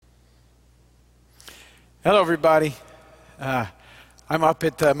Hello, everybody. I'm up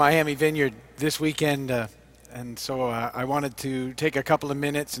at Miami Vineyard this weekend, and so I wanted to take a couple of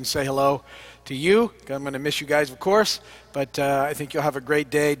minutes and say hello to you. I'm going to miss you guys, of course, but I think you'll have a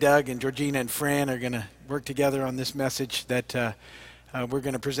great day. Doug and Georgina and Fran are going to work together on this message that we're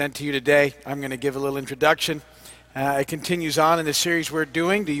going to present to you today. I'm going to give a little introduction. It continues on in the series we're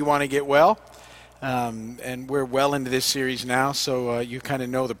doing, Do You Want to Get Well? And we're well into this series now, so you kind of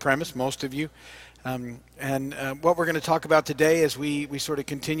know the premise, most of you. What we're going to talk about today as we sort of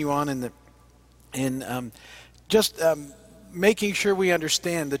continue on in making sure we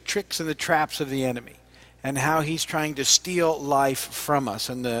understand the tricks and the traps of the enemy and how he's trying to steal life from us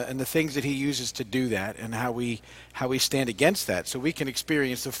and the things that he uses to do that and how we stand against that so we can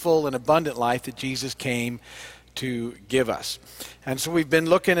experience the full and abundant life that Jesus came to give us. And so we've been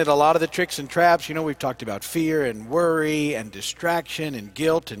looking at a lot of the tricks and traps. You know, we've talked about fear and worry and distraction and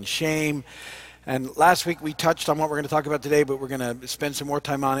guilt and shame. And last week we touched on what we're going to talk about today, but we're going to spend some more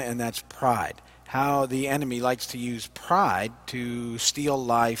time on it, and that's pride. How the enemy likes to use pride to steal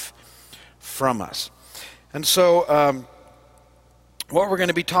life from us. And so what we're going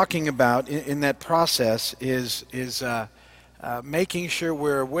to be talking about in that process is making sure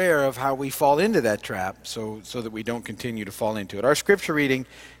we're aware of how we fall into that trap so that we don't continue to fall into it. Our scripture reading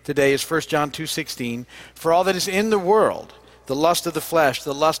today is 1 John 2:16. For all that is in the world, the lust of the flesh,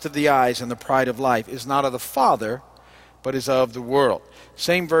 the lust of the eyes, and the pride of life is not of the Father, but is of the world.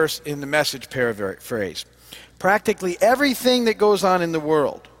 Same verse in the Message paraphrase. Practically everything that goes on in the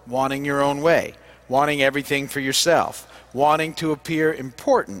world, wanting your own way, wanting everything for yourself, wanting to appear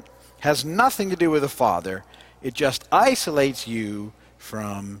important, has nothing to do with the Father. It just isolates you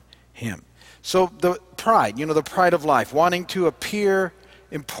from Him. So the pride, the pride of life, wanting to appear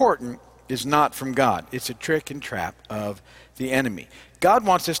important, is not from God. It's a trick and trap of the enemy. God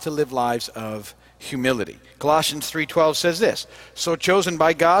wants us to live lives of humility. Colossians 3:12 says this, so chosen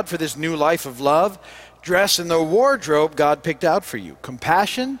by God for this new life of love, dress in the wardrobe God picked out for you.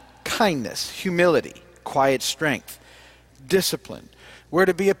 Compassion, kindness, humility, quiet strength, discipline. We're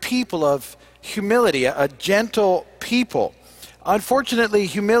to be a people of humility, a gentle people. Unfortunately,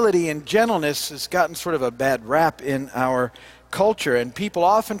 humility and gentleness has gotten sort of a bad rap in our culture, and people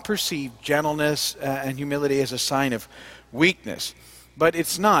often perceive gentleness and humility as a sign of weakness, but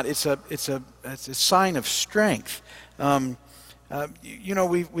it's not. It's a sign of strength.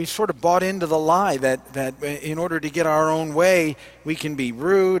 We've sort of bought into the lie that in order to get our own way, we can be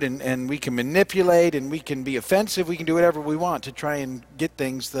rude and we can manipulate and we can be offensive. We can do whatever we want to try and get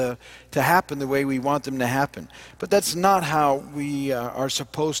things to happen the way we want them to happen. But that's not how we are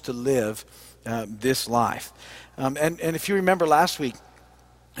supposed to live this life. And if you remember last week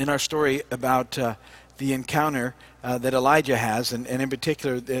in our story about the encounter that Elijah has, and in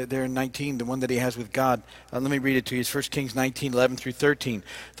particular there in 19, the one that he has with God. Let me read it to you. It's 1 Kings 19:11 through 13.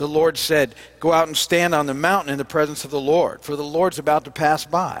 The Lord said, go out and stand on the mountain in the presence of the Lord, for the Lord's about to pass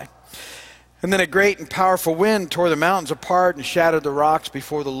by. And then a great and powerful wind tore the mountains apart and shattered the rocks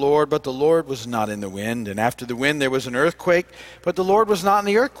before the Lord, but the Lord was not in the wind. And after the wind there was an earthquake, but the Lord was not in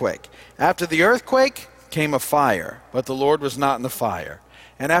the earthquake. After the earthquake came a fire, but the Lord was not in the fire.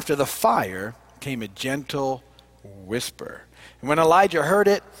 And after the fire came a gentle whisper. And when Elijah heard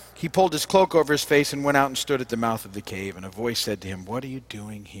it, he pulled his cloak over his face and went out and stood at the mouth of the cave. And a voice said to him, what are you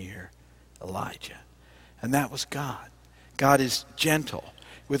doing here, Elijah? And that was God. God is gentle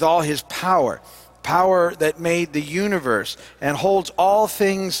with all his power that made the universe and holds all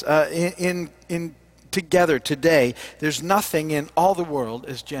things in together today. There's nothing in all the world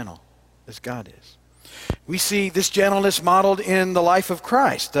as gentle as God is. We see this gentleness modeled in the life of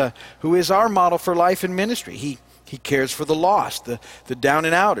Christ, who is our model for life and ministry. He cares for the lost, the down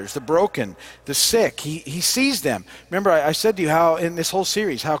and outers, the broken, the sick. He sees them. Remember, I said to you how in this whole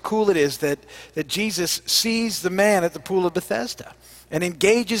series, how cool it is that Jesus sees the man at the pool of Bethesda and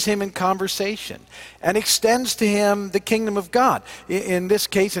engages him in conversation and extends to him the kingdom of God. In this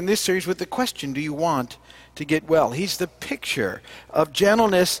case, in this series, with the question, do you want to get well? He's the picture of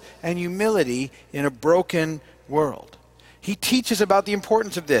gentleness and humility in a broken world. He teaches about the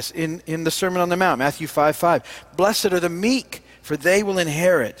importance of this in the Sermon on the Mount, Matthew 5:5. Blessed are the meek, for they will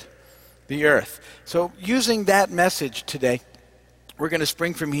inherit the earth. So using that message today, we're going to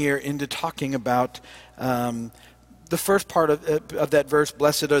spring from here into talking about the first part of that verse,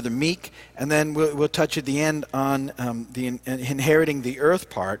 blessed are the meek, and then we'll touch at the end on the inheriting the earth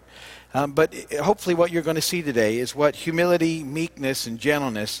part. But hopefully what you're going to see today is what humility, meekness, and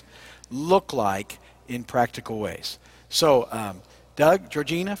gentleness look like in practical ways. So Doug,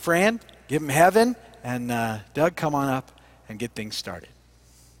 Georgina, Fran, give them heaven, and Doug, come on up and get things started.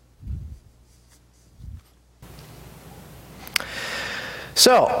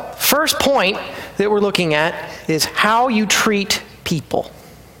 So, first point that we're looking at is how you treat people.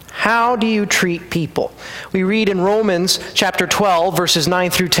 How do you treat people? We read in Romans chapter 12, verses 9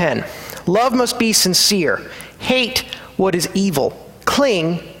 through 10. Love must be sincere. Hate what is evil.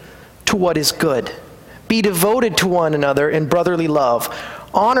 Cling to what is good. Be devoted to one another in brotherly love.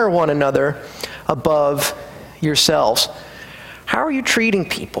 Honor one another above yourselves. How are you treating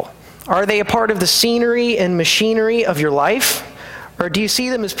people? Are they a part of the scenery and machinery of your life? Or do you see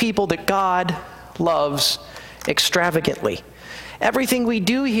them as people that God loves extravagantly? Everything we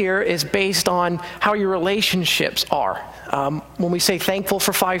do here is based on how your relationships are. When we say thankful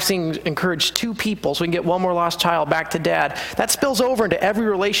for 5 things, encourage 2 people so we can get one more lost child back to dad, that spills over into every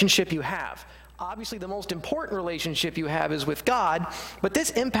relationship you have. Obviously, the most important relationship you have is with God, but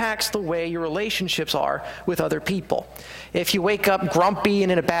this impacts the way your relationships are with other people. If you wake up grumpy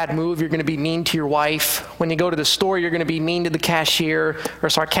and in a bad mood, you're going to be mean to your wife. When you go to the store, you're going to be mean to the cashier or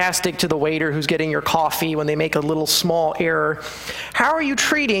sarcastic to the waiter who's getting your coffee when they make a little small error. How are you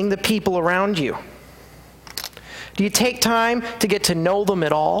treating the people around you? Do you take time to get to know them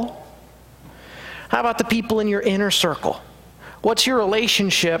at all? How about the people in your inner circle? What's your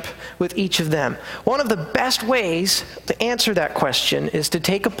relationship with each of them? One of the best ways to answer that question is to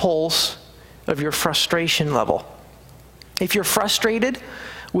take a pulse of your frustration level. If you're frustrated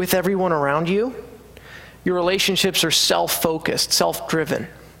with everyone around you, your relationships are self-focused, self-driven,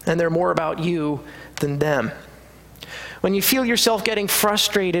 and they're more about you than them. When you feel yourself getting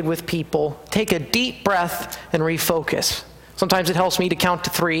frustrated with people, take a deep breath and refocus. Sometimes it helps me to count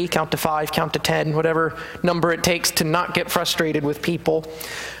to 3, count to 5, count to 10, whatever number it takes to not get frustrated with people.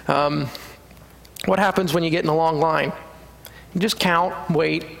 What happens when you get in a long line? You just count,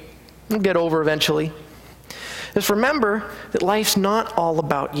 wait, you'll get over eventually. Just remember that life's not all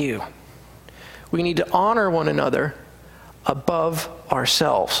about you. We need to honor one another above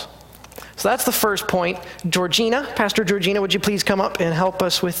ourselves. So that's the first point. Georgina, Pastor Georgina, would you please come up and help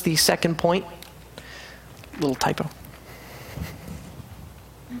us with the second point? Little typo.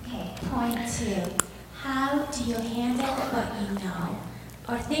 Point 2, how do you handle what you know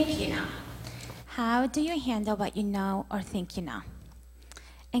or think you know? How do you handle what you know or think you know?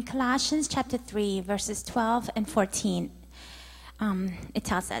 In Colossians chapter 3, verses 12 and 14, it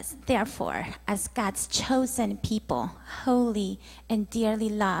tells us, therefore, as God's chosen people, holy and dearly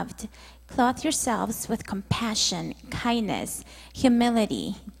loved, clothe yourselves with compassion, kindness,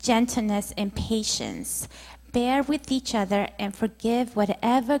 humility, gentleness, and patience. Bear with each other and forgive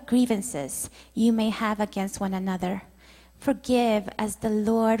whatever grievances you may have against one another. Forgive as the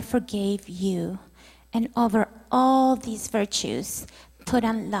Lord forgave you. And over all these virtues, put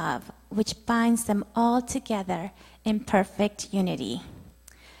on love, which binds them all together in perfect unity.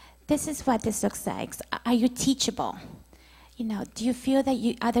 This is what this looks like. Are you teachable? Do you feel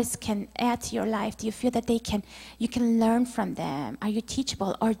that others can add to your life? Do you feel that you can learn from them? Are you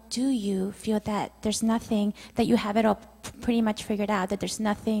teachable? Or do you feel that there's nothing, that you have it all pretty much figured out, that there's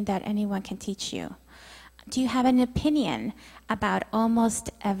nothing that anyone can teach you? Do you have an opinion about almost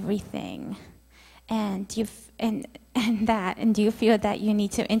everything? And do you feel that you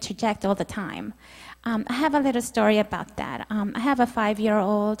need to interject all the time? I have a little story about that. I have a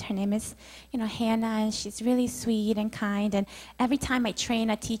 5-year-old. Her name is, Hannah, and she's really sweet and kind. And every time I train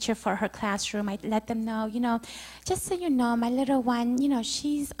a teacher for her classroom, I let them know, just so you know, my little one,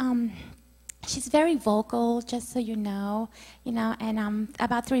 she's very vocal, just so you know. And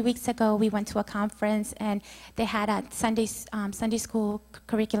about 3 weeks ago, we went to a conference, and they had a Sunday school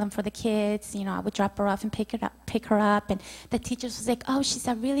curriculum for the kids. I would drop her off and pick her up, and the teacher was like, "Oh, she's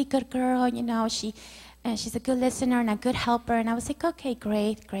a really good girl. She's a good listener and a good helper." And I was like, "Okay,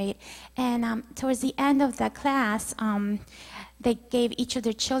 great." And towards the end of the class, they gave each of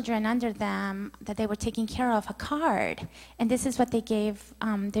their children under them that they were taking care of a card. And this is what they gave.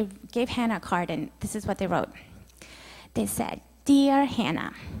 They gave Hannah a card, and this is what they wrote. They said, "Dear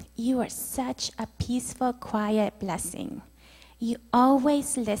Hannah, you are such a peaceful, quiet blessing. You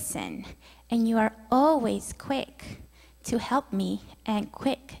always listen, and you are always quick to help me and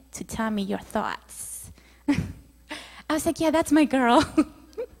quick to tell me your thoughts." I was like, yeah, that's my girl.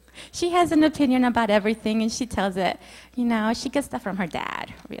 She has an opinion about everything, and she tells it. She gets stuff from her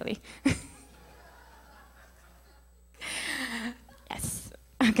dad, really. Yes.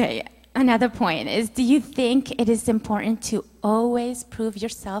 Okay, another point is, do you think it is important to always prove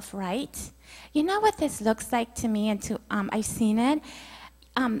yourself right? You know what this looks like to me, and I've seen it.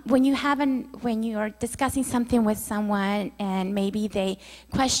 When you are discussing something with someone and maybe they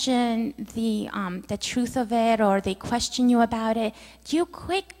question the truth of it, or they question you about it, do you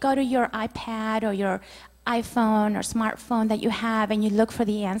quick go to your iPad or your iPhone or smartphone that you have and you look for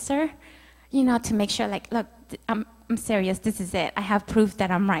the answer, to make sure, like, look, I'm serious, this is it. I have proof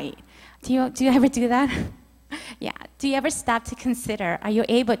that I'm right. Do you ever do that? Yeah. Do you ever stop to consider, are you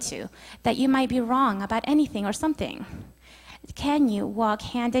able to, that you might be wrong about anything or something? Can you walk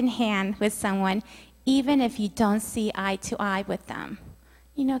hand in hand with someone even if you don't see eye to eye with them?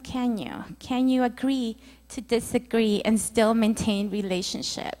 Can you? Can you agree to disagree and still maintain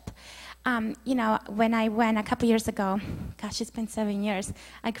relationship? When I went a couple years ago, gosh, it's been 7 years,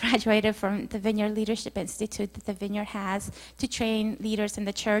 I graduated from the Vineyard Leadership Institute that the Vineyard has to train leaders in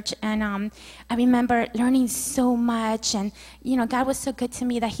the church. And I remember learning so much. And, God was so good to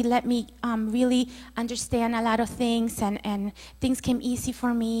me that he let me really understand a lot of things. And things came easy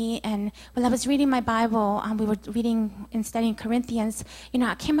for me. And while I was reading my Bible, we were reading and studying Corinthians,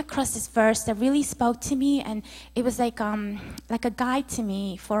 I came across this verse that really spoke to me. And it was like a guide to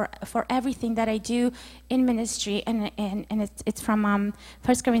me for everything that I do in ministry, and it's from 1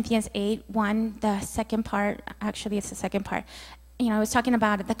 Corinthians 8:1, the second part. Actually, it's the second part. I was talking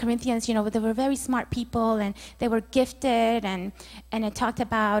about the Corinthians, they were very smart people and they were gifted, and it talked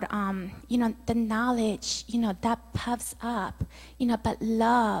about, the knowledge, that puffs up, but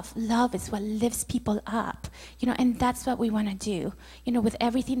love is what lifts people up, and that's what we want to do. With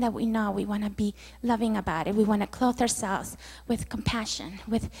everything that we know, we want to be loving about it. We want to clothe ourselves with compassion,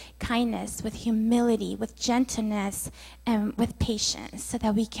 with kindness, with humility, with gentleness, and with patience, so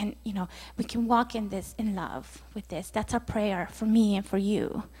that we can walk in love with this. That's our prayer for me and for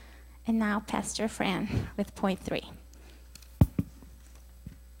you. And now, Pastor Fran with point 3.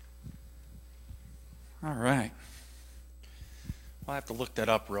 All right. Well, I have to look that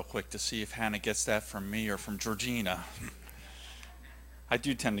up real quick to see if Hannah gets that from me or from Georgina. I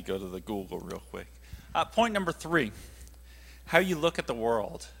do tend to go to the Google real quick. Point number 3, how you look at the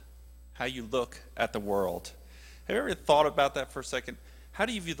world. How you look at the world. Have you ever thought about that for a second? How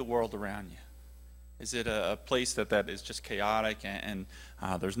do you view the world around you? Is it a place that is just chaotic and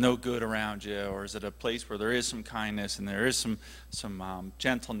there's no good around you? Or is it a place where there is some kindness and there is some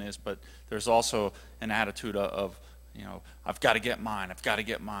gentleness, but there's also an attitude of I've got to get mine, I've got to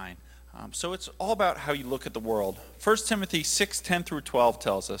get mine. So it's all about how you look at the world. 1 Timothy 6:10 through 12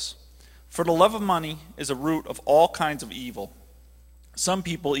 tells us, "For the love of money is a root of all kinds of evil. Some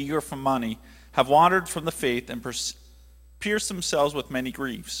people, eager for money, have wandered from the faith and pierced themselves with many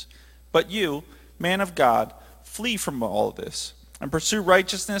griefs. But you, man of God, flee from all of this and pursue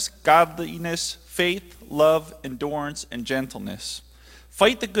righteousness, godliness, faith, love, endurance, and gentleness.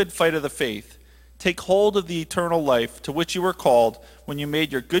 Fight the good fight of the faith. Take hold of the eternal life to which you were called when you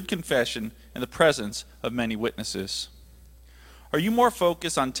made your good confession in the presence of many witnesses." Are you more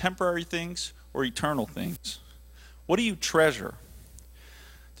focused on temporary things or eternal things? What do you treasure?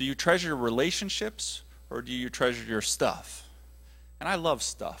 Do you treasure your relationships or do you treasure your stuff? And I love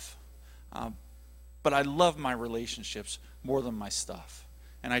stuff. But I love my relationships more than my stuff.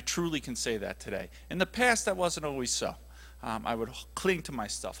 And I truly can say that today. In the past, that wasn't always so. I would cling to my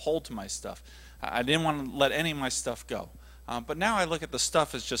stuff, hold to my stuff. I didn't want to let any of my stuff go. But now I look at the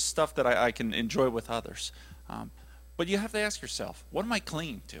stuff as just stuff that I can enjoy with others. But you have to ask yourself, what am I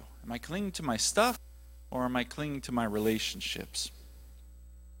clinging to? Am I clinging to my stuff or am I clinging to my relationships?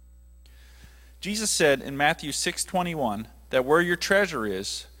 Jesus said in Matthew 6:21 that where your treasure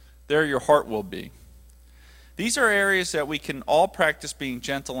is, there your heart will be. These are areas that we can all practice being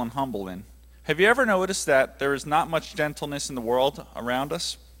gentle and humble in. Have you ever noticed that there is not much gentleness in the world around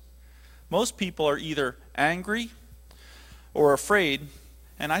us? Most people are either angry or afraid,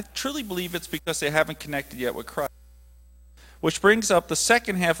 and I truly believe it's because they haven't connected yet with Christ. Which brings up the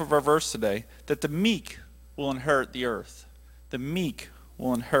second half of our verse today, that the meek will inherit the earth. The meek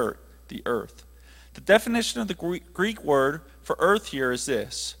will inherit the earth. The definition of the Greek word for earth here is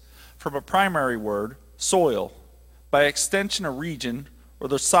this: from a primary word, soil, by extension a region, or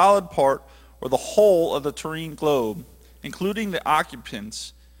the solid part, or the whole of the terrene globe, including the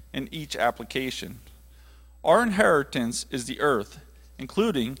occupants in each application. Our inheritance is the earth,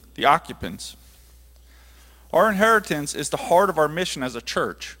 including the occupants. Our inheritance is the heart of our mission as a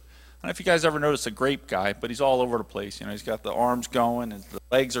church. I don't know if you guys ever noticed a grape guy, but he's all over the place. He's got the arms going, and the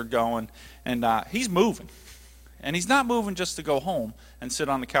legs are going, and he's moving. And he's not moving just to go home and sit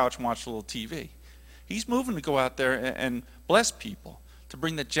on the couch and watch a little TV. He's moving to go out there and bless people, to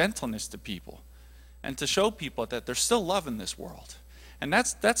bring the gentleness to people, and to show people that there's still love in this world. And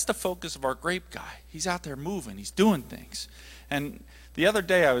that's the focus of our grape guy. He's out there moving. He's doing things. And the other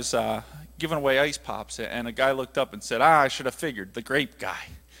day I was giving away ice pops, and a guy looked up and said, I should have figured, the grape guy.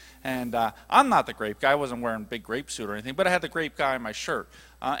 And I'm not the grape guy. I wasn't wearing a big grape suit or anything, but I had the grape guy in my shirt.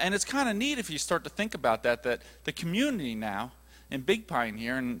 And it's kind of neat if you start to think about that the community now in Big Pine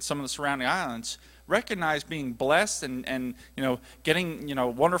here and some of the surrounding islands recognize being blessed and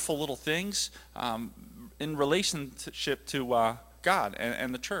getting wonderful little things in relationship to God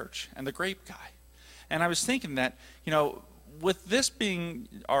and the church and the grape guy. And I was thinking that, with this being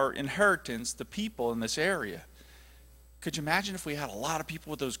our inheritance, the people in this area, could you imagine if we had a lot of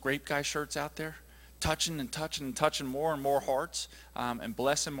people with those grape guy shirts out there, touching and touching and touching more and more hearts, and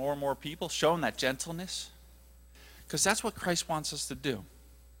blessing more and more people, showing that gentleness? Because that's what Christ wants us to do.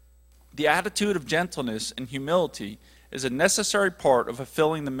 The attitude of gentleness and humility is a necessary part of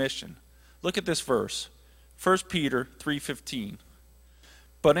fulfilling the mission. Look at this verse, 1 Peter 3:15.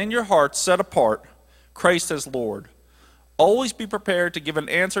 But in your hearts set apart Christ as Lord. Always be prepared to give an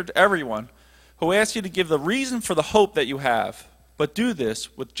answer to everyone who asks you to give the reason for the hope that you have, but do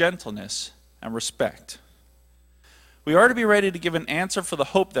this with gentleness and respect. We are to be ready to give an answer for the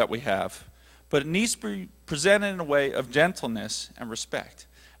hope that we have, but it needs to be presented in a way of gentleness and respect.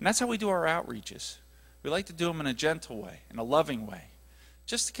 And that's how we do our outreaches. We like to do them in a gentle way, in a loving way,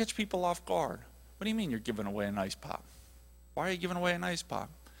 just to catch people off guard. What do you mean you're giving away an ice pop? Why are you giving away an ice pop?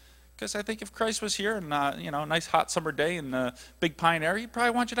 Because I think if Christ was here and a nice hot summer day in the Big Pine area, he'd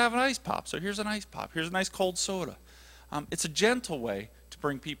probably want you to have an ice pop. So here's an ice pop. Here's a nice cold soda. It's a gentle way to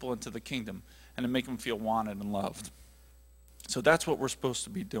bring people into the kingdom and to make them feel wanted and loved. So that's what we're supposed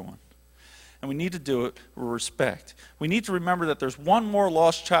to be doing. And we need to do it with respect. We need to remember that there's one more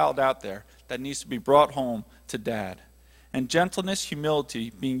lost child out there that needs to be brought home to Dad. And gentleness,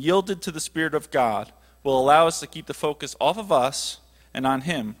 humility, being yielded to the Spirit of God will allow us to keep the focus off of us and on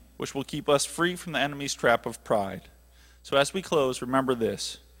Him, which will keep us free from the enemy's trap of pride. So as we close, remember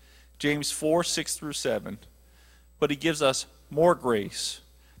this. James 4:6-7. But He gives us more grace.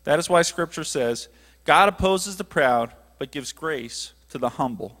 That is why Scripture says, God opposes the proud, but gives grace to the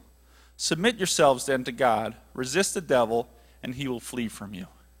humble. Submit yourselves then to God. Resist the devil, and he will flee from you.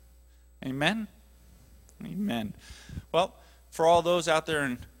 Amen? Amen. Well, for all those out there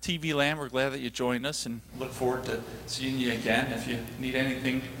in TV land, we're glad that you joined us and look forward to seeing you again. If you need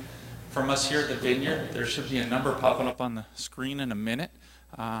anything from us here at the Vineyard, there should be a number popping up on the screen in a minute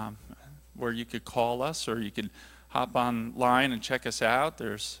where you could call us or you could hop online and check us out.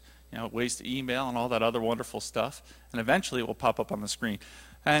 There's ways to email and all that other wonderful stuff. And eventually it will pop up on the screen.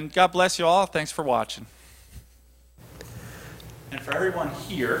 And God bless you all. Thanks for watching. And for everyone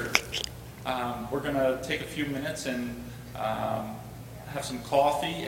here, we're going to take a few minutes and have some coffee